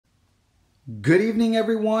Good evening,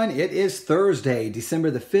 everyone. It is Thursday, December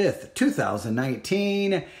the 5th,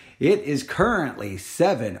 2019. It is currently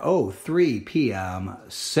 7:03 p.m.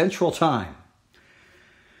 Central Time.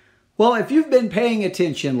 Well, if you've been paying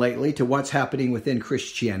attention lately to what's happening within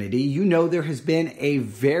Christianity, you know there has been a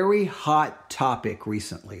very hot topic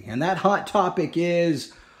recently. And that hot topic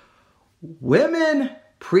is women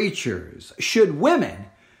preachers. Should women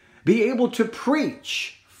be able to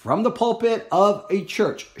preach from the pulpit of a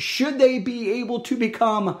church? Should they be able to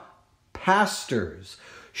become pastors?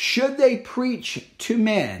 Should they preach to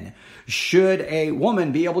men? Should a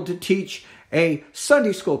woman be able to teach a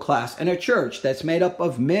Sunday school class in a church that's made up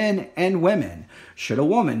of men and women? Should a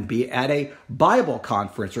woman be at a Bible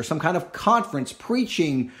conference or some kind of conference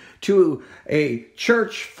preaching to a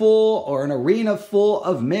church full or an arena full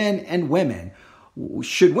of men and women?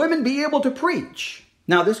 Should women be able to preach?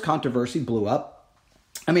 Now, this controversy blew up.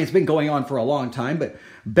 I mean, it's been going on for a long time, but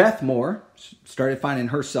Beth Moore started finding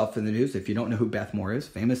herself in the news. If you don't know who Beth Moore is,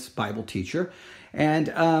 famous Bible teacher.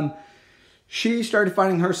 And she started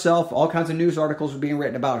finding herself, all kinds of news articles were being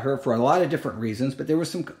written about her for a lot of different reasons, but there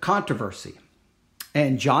was some controversy.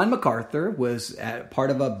 And John MacArthur was at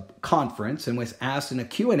part of a conference and was asked in a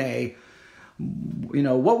Q&A,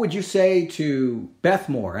 what would you say to Beth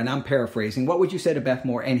Moore? And I'm paraphrasing. What would you say to Beth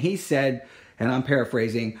Moore? And he said, and I'm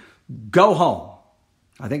paraphrasing, go home.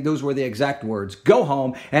 I think those were the exact words, go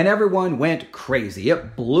home, and everyone went crazy.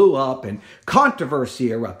 It blew up and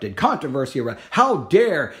controversy erupted. How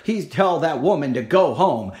dare he tell that woman to go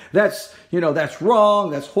home? That's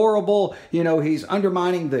wrong. That's horrible. He's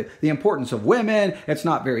undermining the importance of women. It's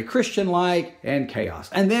not very Christian-like, and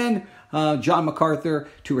chaos. And then John MacArthur,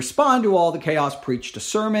 to respond to all the chaos, preached a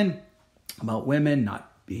sermon about women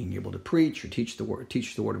not being able to preach or teach the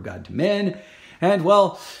word of God to men. And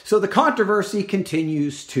so the controversy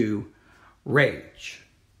continues to rage.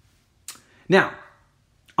 Now,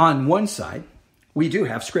 on one side, we do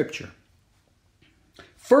have Scripture.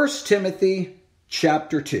 1 Timothy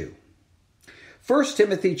chapter 2. 1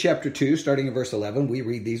 Timothy chapter 2, starting in verse 11, we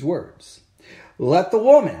read these words. Let the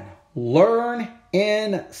woman learn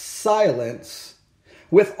in silence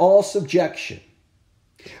with all subjection.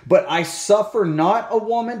 But I suffer not a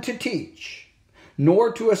woman to teach,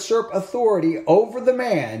 nor to usurp authority over the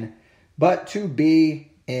man, but to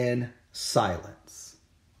be in silence.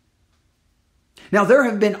 Now, there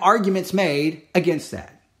have been arguments made against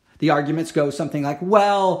that. The arguments go something like,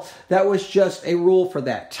 that was just a rule for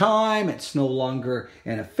that time. It's no longer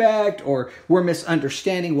in effect, or we're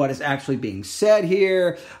misunderstanding what is actually being said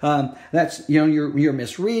here. You're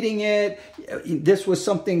misreading it. This was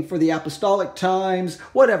something for the apostolic times,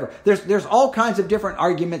 whatever. There's all kinds of different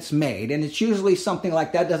arguments made, and it's usually something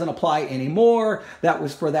like that doesn't apply anymore. That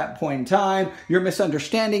was for that point in time. You're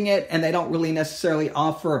misunderstanding it, and they don't really necessarily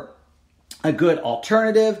offer a good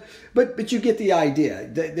alternative, but you get the idea.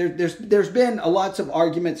 There's been lots of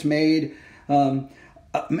arguments made about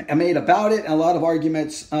it, and a lot of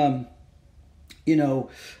arguments, to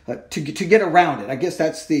get around it. I guess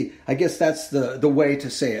that's the way to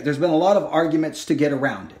say it. There's been a lot of arguments to get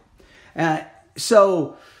around it.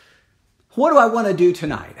 So, what do I want to do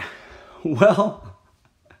tonight? Well,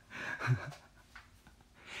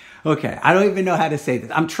 okay, I don't even know how to say this.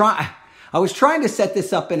 I was trying to set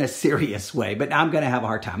this up in a serious way, but I'm going to have a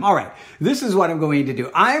hard time. All right, this is what I'm going to do.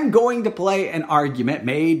 I'm going to play an argument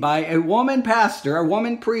made by a woman pastor, a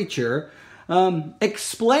woman preacher,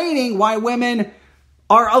 explaining why women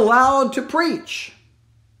are allowed to preach.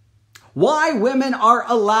 Why women are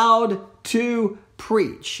allowed to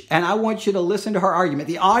preach. And I want you to listen to her argument.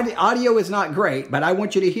 The audio is not great, but I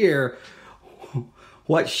want you to hear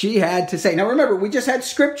what she had to say. Now remember, we just had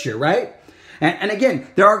Scripture, right? And again,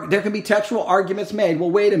 there can be textual arguments made.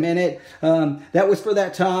 Well, wait a minute, that was for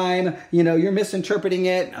that time. You're misinterpreting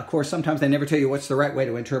it. Of course, sometimes they never tell you what's the right way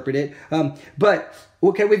to interpret it. But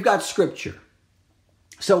okay, we've got Scripture.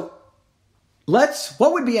 So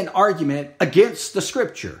what would be an argument against the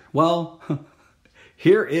Scripture? Well,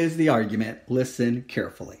 here is the argument. Listen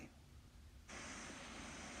carefully.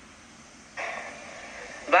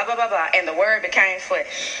 Blah, blah, blah, blah. And the Word became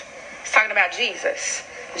flesh. It's talking about Jesus.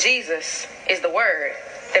 Jesus is the Word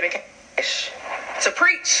that became flesh. To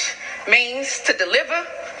preach means to deliver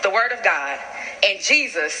the Word of God. And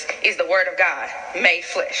Jesus is the Word of God made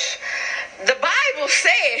flesh. The Bible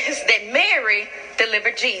says that Mary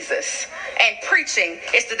delivered Jesus. And preaching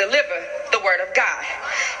is to deliver the Word of God.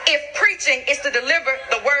 If preaching is to deliver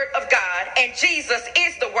the word of God, and Jesus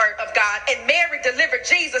is the word of God, and Mary delivered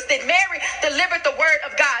Jesus, then Mary delivered the word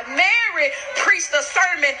of God. Mary preached a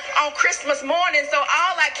sermon on Christmas morning. So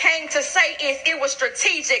all I came to say is it was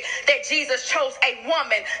strategic that Jesus chose a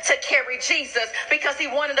woman to carry Jesus, because he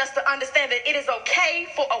wanted us to understand that it is okay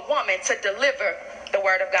for a woman to deliver the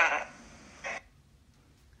word of God.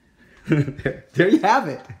 There you have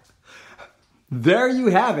it. There you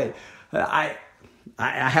have it. I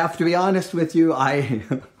have to be honest with you. I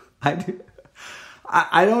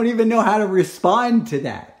don't even know how to respond to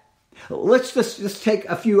that. Let's just take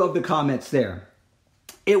a few of the comments there.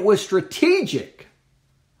 It was strategic.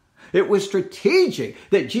 It was strategic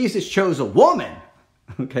that Jesus chose a woman,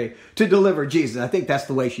 okay, to deliver Jesus. I think that's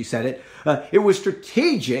the way she said it. It was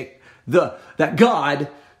strategic that God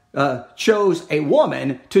chose a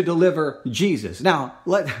woman to deliver Jesus. Now,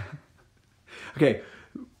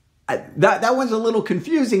 that one's a little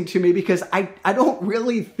confusing to me, because I don't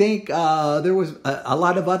really think there was a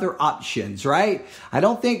lot of other options, right? I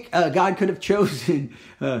don't think God could have chosen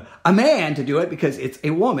a man to do it, because it's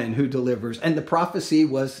a woman who delivers, and the prophecy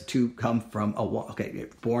was to come from a woman. Okay,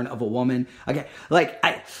 born of a woman. Okay,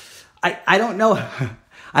 I don't know.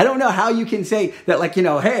 I don't know how you can say that,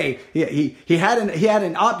 hey, he had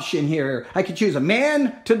an option here. I could choose a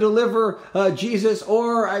man to deliver Jesus,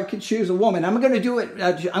 or I could choose a woman. I'm going to do it.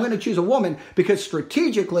 I'm going to choose a woman, because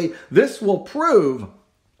strategically this will prove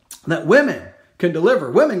that women can deliver.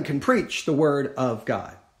 Women can preach the word of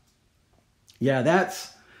God. Yeah,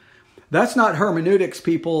 that's not hermeneutics,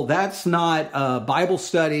 people. That's not Bible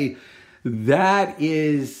study. That's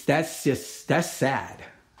sad.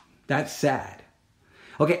 That's sad.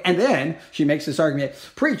 Okay, and then she makes this argument.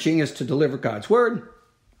 Preaching is to deliver God's word.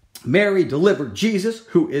 Mary delivered Jesus,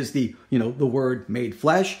 who is the word made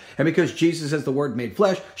flesh. And because Jesus is the word made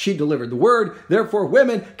flesh, she delivered the word. Therefore,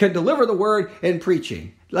 women can deliver the word in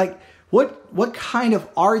preaching. What kind of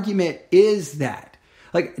argument is that?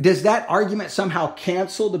 Does that argument somehow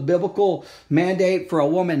cancel the biblical mandate for a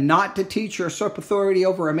woman not to teach or usurp authority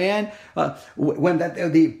over a man? When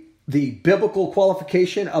the biblical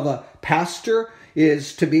qualification of a pastor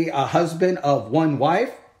is to be a husband of one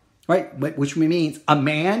wife, right? Which means a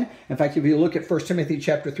man. In fact, if you look at 1 Timothy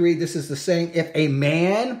chapter 3, this is the saying: if a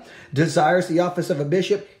man desires the office of a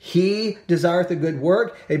bishop, he desireth a good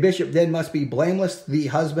work. A bishop then must be blameless, the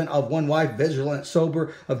husband of one wife, vigilant,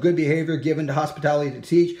 sober, of good behavior, given to hospitality to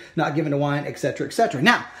teach, not given to wine, etc., etc.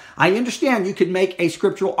 Now, I understand you could make a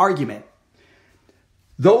scriptural argument.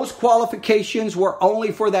 Those qualifications were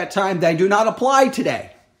only for that time. They do not apply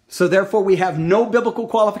today. So therefore, we have no biblical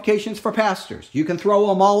qualifications for pastors. You can throw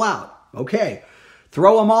them all out. Okay,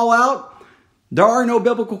 throw them all out. There are no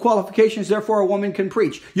biblical qualifications, therefore a woman can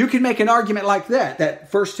preach. You can make an argument like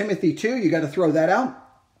that 1 Timothy 2, you got to throw that out.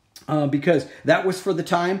 Because that was for the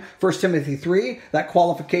time. 1 Timothy 3, that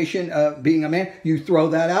qualification being a man, you throw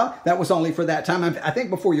that out. That was only for that time. I think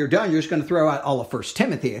before you're done, you're just going to throw out all of 1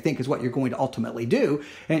 Timothy, I think is what you're going to ultimately do.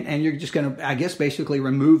 And you're just going to, I guess, basically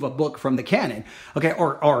remove a book from the canon. Okay,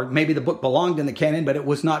 or maybe the book belonged in the canon, but it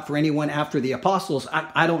was not for anyone after the apostles.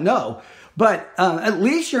 I don't know. But at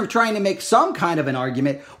least you're trying to make some kind of an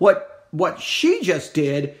argument. What she just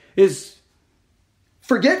did is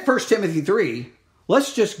forget 1 Timothy 3.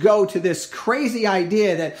 Let's just go to this crazy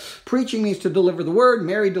idea that preaching means to deliver the word.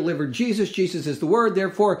 Mary delivered Jesus. Jesus is the word.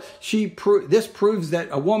 Therefore, this proves that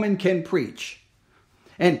a woman can preach.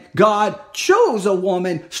 And God chose a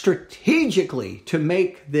woman strategically to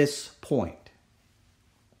make this point.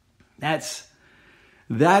 That's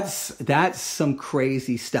some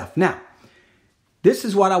crazy stuff. Now, this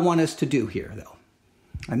is what I want us to do here, though.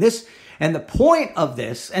 And the point of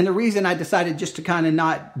this, and the reason I decided just to kind of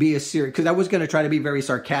not be as serious, because I was going to try to be very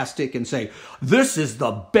sarcastic and say, this is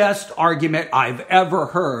the best argument I've ever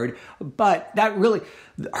heard. But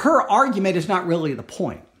her argument is not really the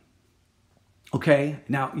point. Okay?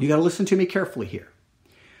 Now, you got to listen to me carefully here.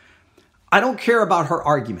 I don't care about her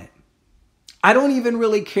argument. I don't even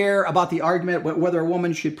really care about the argument whether a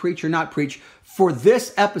woman should preach or not preach for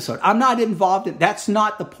this episode. I'm not involved in, that's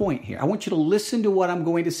not the point here. I want you to listen to what I'm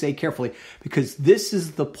going to say carefully, because this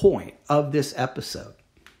is the point of this episode.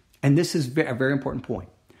 And this is a very important point.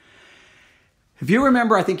 If you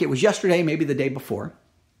remember, I think it was yesterday, maybe the day before,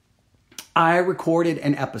 I recorded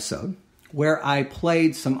an episode where I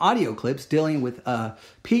played some audio clips dealing with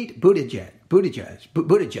Pete Buttigieg,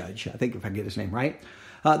 I think if I get his name right.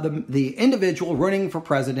 The individual running for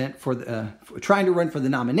president trying to run for the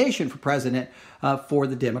nomination for president for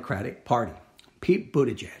the Democratic Party, Pete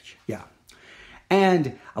Buttigieg. Yeah.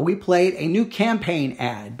 And we played a new campaign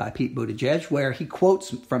ad by Pete Buttigieg where he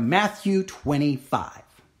quotes from Matthew 25.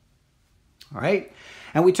 All right.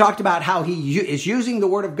 And we talked about how he is using the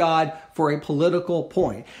word of God for a political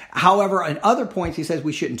point. However, in other points, he says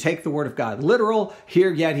we shouldn't take the word of God literal.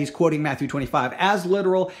 Here, yet he's quoting Matthew 25 as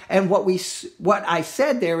literal. And what I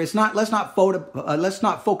said there is let's not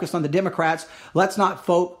focus on the Democrats. Let's not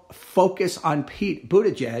focus on Pete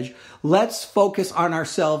Buttigieg. Let's focus on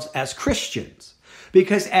ourselves as Christians.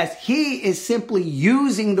 Because as he is simply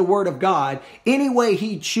using the word of God any way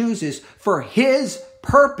he chooses for his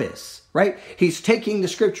purpose, right? He's taking the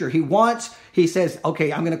scripture he says,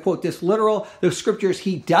 okay, I'm going to quote this literal. The scriptures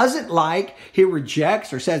he doesn't like, he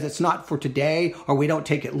rejects or says it's not for today, or we don't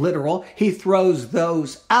take it literal. He throws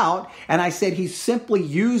those out. And I said he's simply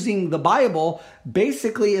using the Bible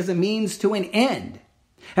basically as a means to an end.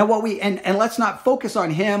 And and let's not focus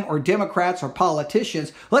on him or Democrats or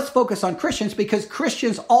politicians. Let's focus on Christians, because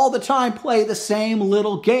Christians all the time play the same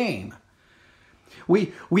little game.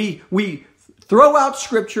 We throw out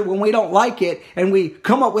scripture when we don't like it, and we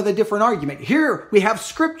come up with a different argument. Here we have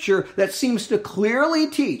scripture that seems to clearly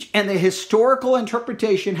teach, and the historical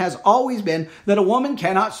interpretation has always been that a woman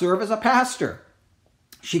cannot serve as a pastor.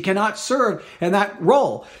 She cannot serve in that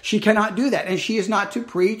role. She cannot do that. And she is not to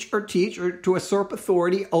preach or teach or to usurp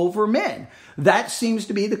authority over men. That seems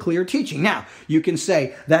to be the clear teaching. Now, you can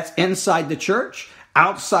say that's inside the church.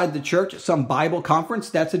 Outside the church, at some Bible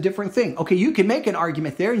conference, that's a different thing. Okay, you can make an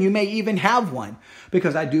argument there, and you may even have one,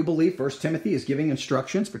 because I do believe 1 Timothy is giving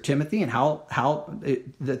instructions for Timothy and how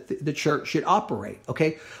the church should operate.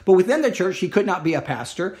 Okay, but within the church, she could not be a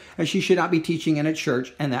pastor, and she should not be teaching in a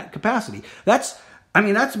church in that capacity. That's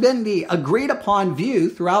been the agreed upon view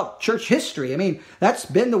throughout church history. That's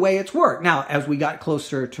been the way it's worked. Now, as we got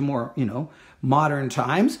closer to more, modern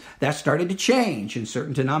times, that started to change. In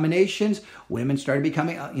certain denominations, women started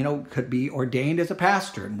becoming, could be ordained as a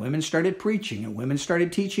pastor, and women started preaching, and women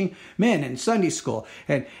started teaching men in Sunday school.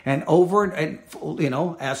 And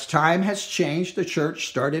as time has changed, the church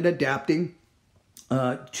started adapting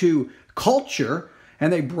to culture,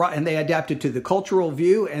 and they adapted to the cultural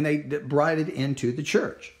view, and they brought it into the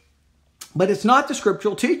church. But it's not the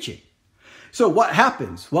scriptural teaching. So what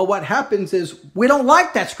happens? Well, what happens is we don't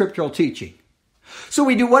like that scriptural teaching. So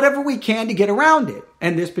we do whatever we can to get around it.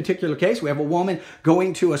 In this particular case, we have a woman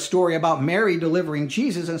going to a story about Mary delivering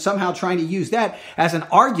Jesus and somehow trying to use that as an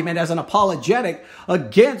argument, as an apologetic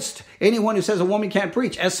against anyone who says a woman can't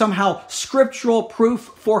preach, as somehow scriptural proof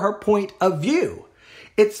for her point of view.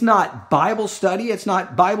 It's not Bible study. It's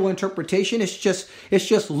not Bible interpretation. It's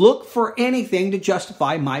just look for anything to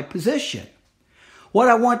justify my position. What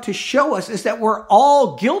I want to show us is that we're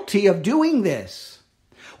all guilty of doing this.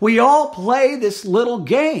 We all play this little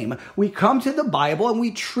game. We come to the Bible and we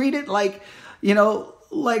treat it like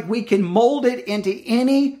we can mold it into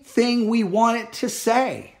anything we want it to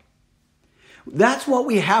say. That's what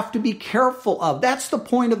we have to be careful of. That's the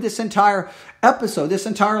point of this entire episode, this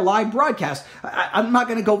entire live broadcast. I'm not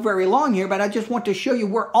going to go very long here, but I just want to show you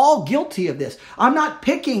we're all guilty of this. I'm not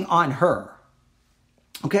picking on her.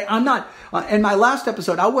 Okay, I'm not, in my last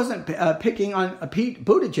episode, I wasn't picking on Pete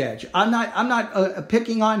Buttigieg. I'm not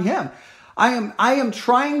picking on him. I am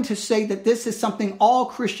trying to say that this is something all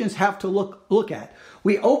Christians have to look at.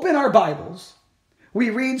 We open our Bibles,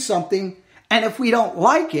 we read something, and if we don't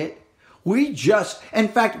like it,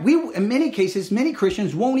 in many cases, many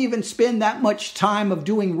Christians won't even spend that much time of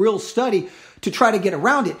doing real study to try to get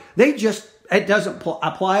around it. It doesn't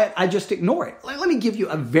apply it. I just ignore it. Let me give you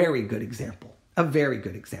a very good example. A very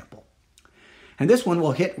good example. And this one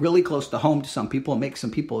will hit really close to home to some people and make some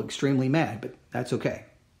people extremely mad, but that's okay.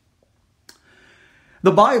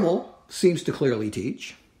 The Bible seems to clearly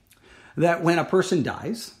teach that when a person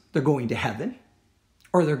dies, they're going to heaven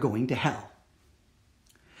or they're going to hell.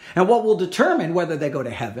 And what will determine whether they go to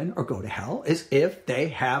heaven or go to hell is if they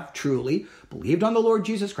have truly believed on the Lord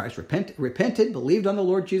Jesus Christ, repented, believed on the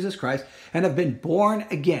Lord Jesus Christ, and have been born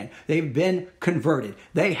again. They've been converted.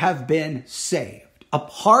 They have been saved.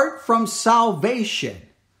 Apart from salvation,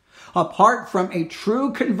 apart from a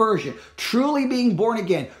true conversion, truly being born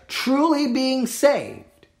again, truly being saved,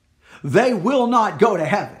 they will not go to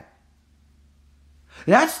heaven.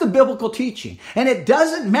 That's the biblical teaching. And it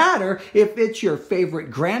doesn't matter if it's your favorite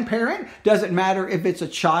grandparent, doesn't matter if it's a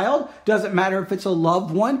child, doesn't matter if it's a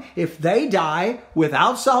loved one. If they die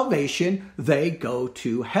without salvation, they go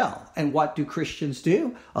to hell. And what do Christians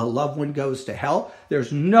do? A loved one goes to hell.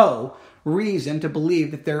 There's no reason to believe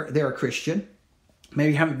that they're a Christian.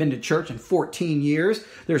 Maybe you haven't been to church in 14 years.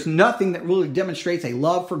 There's nothing that really demonstrates a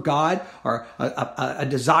love for God or a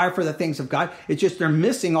desire for the things of God. It's just they're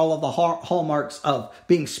missing all of the hallmarks of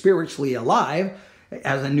being spiritually alive.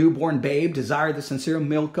 as a newborn babe, desire the sincere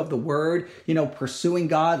milk of the word, pursuing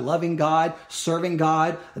God, loving God, serving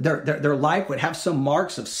God. Their life would have some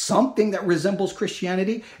marks of something that resembles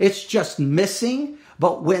Christianity. It's just missing.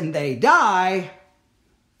 But when they die,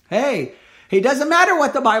 hey, it doesn't matter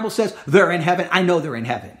what the Bible says. They're in heaven. I know they're in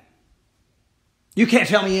heaven. You can't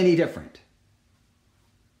tell me any different.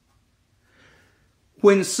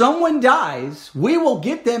 When someone dies, we will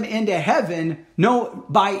get them into heaven,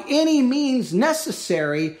 by any means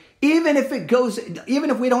necessary, even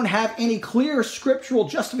if we don't have any clear scriptural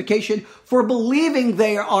justification for believing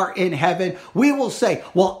they are in heaven. We will say,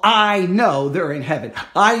 well, I know they're in heaven.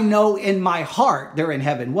 I know in my heart they're in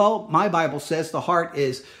heaven. Well, my Bible says the heart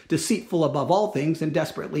is deceitful above all things and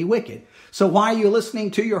desperately wicked. So why are you listening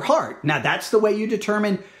to your heart? Now, that's the way you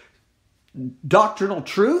determine doctrinal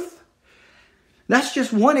truth. That's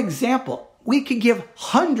just one example. We could give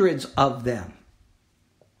hundreds of them.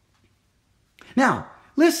 Now,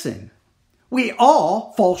 listen, we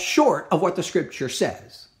all fall short of what the scripture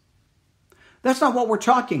says. That's not what we're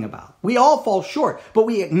talking about. We all fall short, but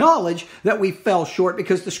we acknowledge that we fell short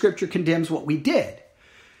because the scripture condemns what we did.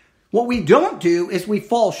 What we don't do is we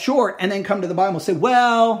fall short and then come to the Bible and say,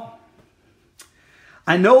 well,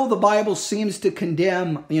 I know the Bible seems to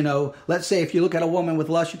condemn, let's say if you look at a woman with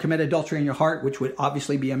lust, you commit adultery in your heart, which would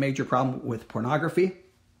obviously be a major problem with pornography.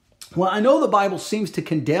 Well, I know the Bible seems to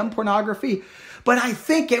condemn pornography, but I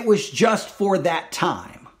think it was just for that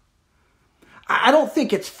time. I don't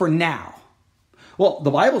think it's for now. Well,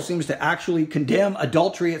 the Bible seems to actually condemn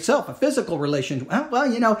adultery itself, a physical relation.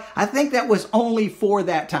 Well, I think that was only for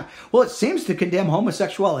that time. Well, it seems to condemn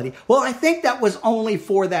homosexuality. Well, I think that was only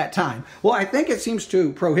for that time. Well, I think it seems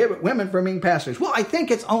to prohibit women from being pastors. Well, I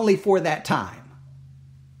think it's only for that time.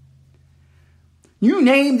 You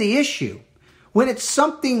name the issue. When it's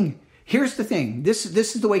something, here's the thing. This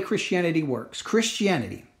is the way Christianity works.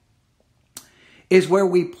 Christianity is where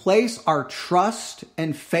we place our trust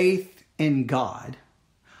and faith in God,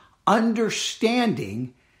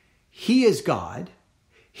 understanding He is God,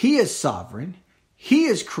 He is sovereign, He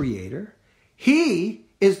is creator, He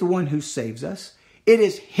is the one who saves us. It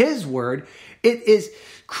is His word.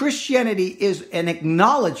 Christianity is an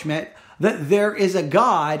acknowledgement that there is a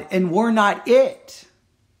God and we're not it.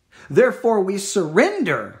 Therefore, we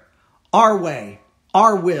surrender our way,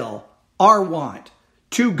 our will, our want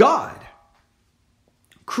to God.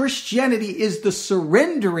 Christianity is the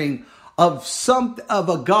surrendering of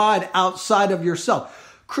a God outside of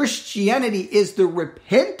yourself. Christianity is the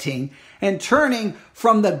repenting and turning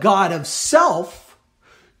from the God of self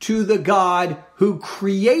to the God who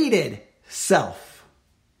created self.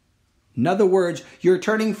 In other words, you're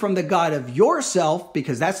turning from the God of yourself,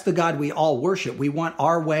 because that's the God we all worship. We want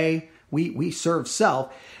our way. We serve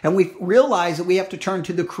self. And we realize that we have to turn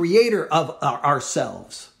to the creator of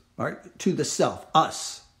ourselves, right? To the self,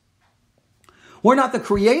 us. We're not the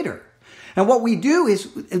creator. And what we do is,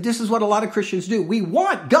 this is what a lot of Christians do. We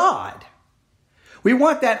want God. We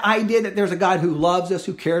want that idea that there's a God who loves us,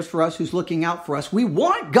 who cares for us, who's looking out for us. We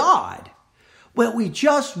want God. Well, we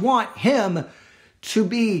just want Him to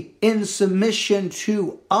be in submission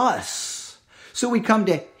to us. So we come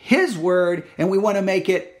to His word and we want to make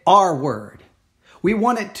it our word. We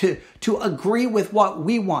want it to agree with what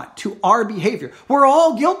we want, to our behavior. We're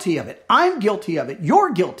all guilty of it. I'm guilty of it.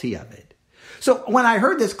 You're guilty of it. So when I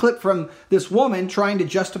heard this clip from this woman trying to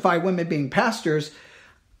justify women being pastors,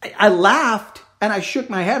 I laughed and I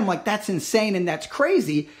shook my head. I'm like, that's insane and that's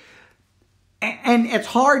crazy. And it's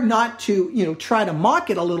hard not to, try to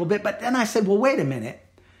mock it a little bit. But then I said, well, wait a minute.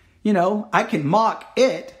 I can mock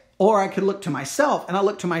it, or I could look to myself. And I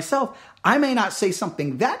look to myself. I may not say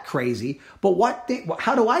something that crazy, but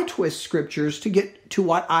how do I twist scriptures to get to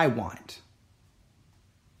what I want?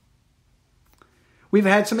 We've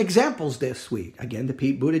had some examples this week. Again, the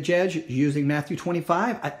Pete Buttigieg using Matthew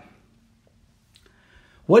 25.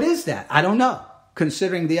 What is that? I don't know.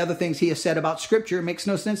 Considering the other things he has said about Scripture, it makes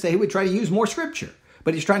no sense that he would try to use more Scripture.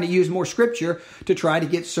 But he's trying to use more Scripture to try to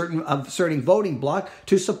get certain voting bloc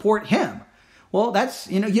to support him. Well, that's,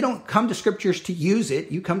 you don't come to Scriptures to use it.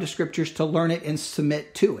 You come to Scriptures to learn it and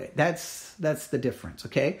submit to it. That's the difference,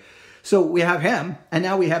 okay? So we have him, and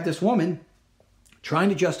now we have this woman trying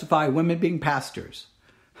to justify women being pastors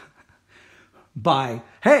by,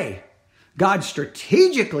 hey, God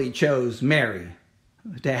strategically chose Mary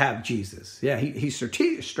to have Jesus. Yeah, he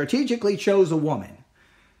strategically chose a woman.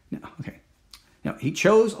 No, okay. No, he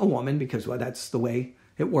chose a woman because, well, that's the way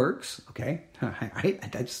it works. Okay, all right.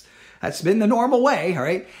 That's been the normal way. All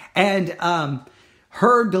right, and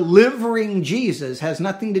Her delivering Jesus has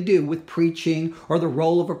nothing to do with preaching or the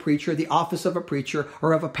role of a preacher, the office of a preacher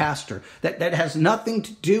or of a pastor. That has nothing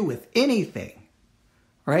to do with anything,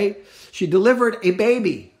 right? She delivered a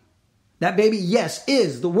baby. That baby, yes,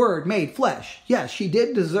 is the Word made flesh. Yes, she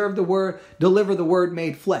did deliver the Word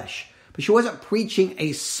made flesh. But she wasn't preaching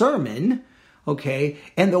a sermon, okay,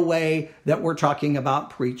 in the way that we're talking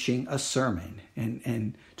about preaching a sermon.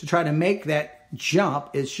 And to try to make that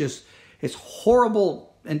jump is just, it's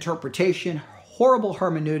horrible interpretation, horrible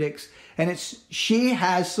hermeneutics, and she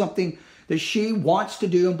has something that she wants to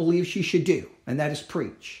do and believes she should do, and that is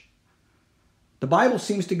preach. The Bible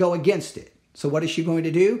seems to go against it. So what is she going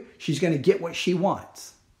to do? She's going to get what she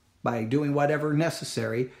wants by doing whatever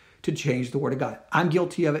necessary to change the Word of God. I'm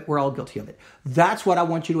guilty of it. We're all guilty of it. That's what I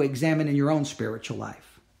want you to examine in your own spiritual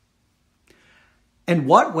life. In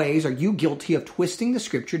what ways are you guilty of twisting the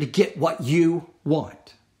Scripture to get what you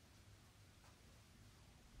want?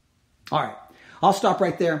 All right, I'll stop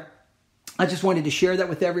right there. I just wanted to share that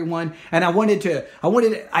with everyone, and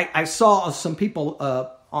I saw some people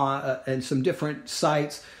on some different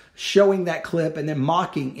sites showing that clip and then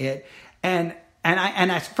mocking it, and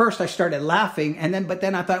at first I started laughing, but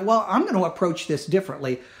then I thought, well, I'm going to approach this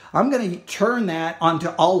differently. I'm going to turn that onto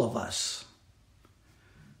all of us,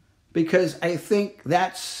 because I think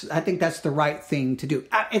that's the right thing to do.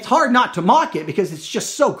 It's hard not to mock it because it's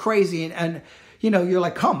just so crazy, and you're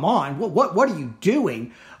like, come on, what are you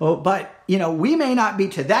doing? Oh, but, we may not be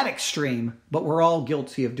to that extreme, but we're all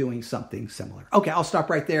guilty of doing something similar. Okay, I'll stop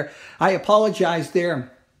right there. I apologize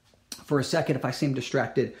there for a second if I seem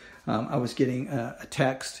distracted. I was getting a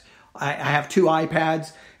text. I have two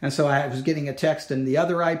iPads, and so I was getting a text in the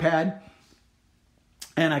other iPad,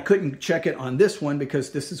 and I couldn't check it on this one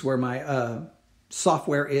because this is where my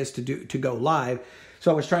software is to go live.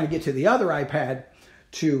 So I was trying to get to the other iPad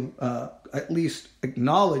to at least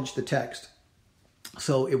acknowledge the text,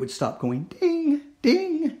 so it would stop going ding,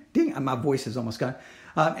 ding, ding. My voice is almost gone,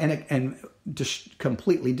 and just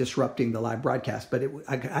completely disrupting the live broadcast. But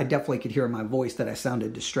I definitely could hear in my voice that I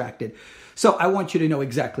sounded distracted. So I want you to know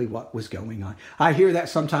exactly what was going on. I hear that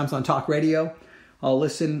sometimes on talk radio. I'll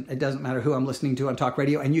listen. It doesn't matter who I'm listening to on talk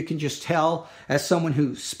radio. And you can just tell, as someone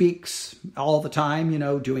who speaks all the time,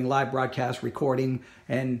 doing live broadcasts, recording,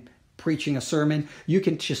 and preaching a sermon, you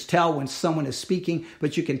can just tell when someone is speaking,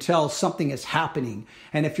 but you can tell something is happening.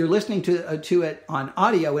 And if you're listening to it on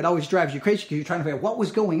audio, it always drives you crazy because you're trying to figure out what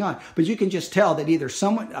was going on. But you can just tell that either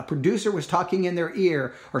a producer was talking in their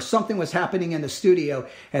ear or something was happening in the studio,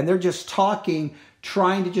 and they're just talking,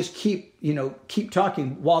 trying to just keep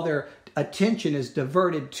talking while their attention is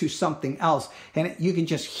diverted to something else, and you can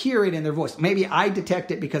just hear it in their voice. Maybe I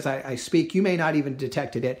detect it because I speak. You may not even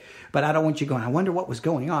detected it, but I don't want you going, I wonder what was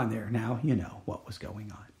going on there. Now you know what was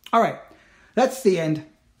going on. All right, that's the end.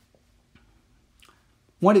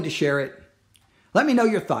 Wanted to share it. Let me know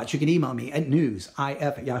your thoughts. You can email me at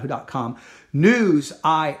newsif@yahoo.com,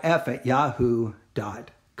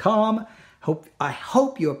 newsif@yahoo.com. I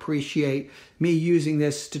hope you appreciate me using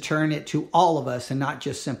this to turn it to all of us and not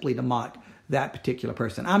just simply to mock that particular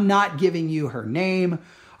person. I'm not giving you her name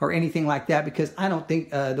or anything like that because I don't think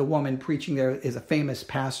the woman preaching there is a famous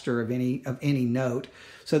pastor of any note.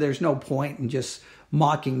 So there's no point in just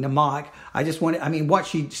mocking to mock. What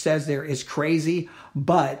she says there is crazy,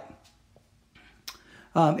 but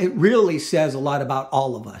it really says a lot about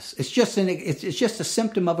all of us. It's just a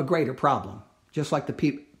symptom of a greater problem, just like the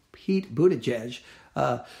Pete Buttigieg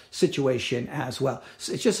situation as well.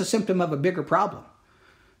 So it's just a symptom of a bigger problem.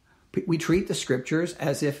 We treat the scriptures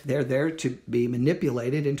as if they're there to be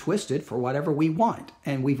manipulated and twisted for whatever we want.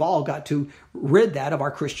 And we've all got to rid that of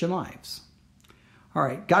our Christian lives. All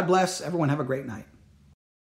right. God bless. Everyone have a great night.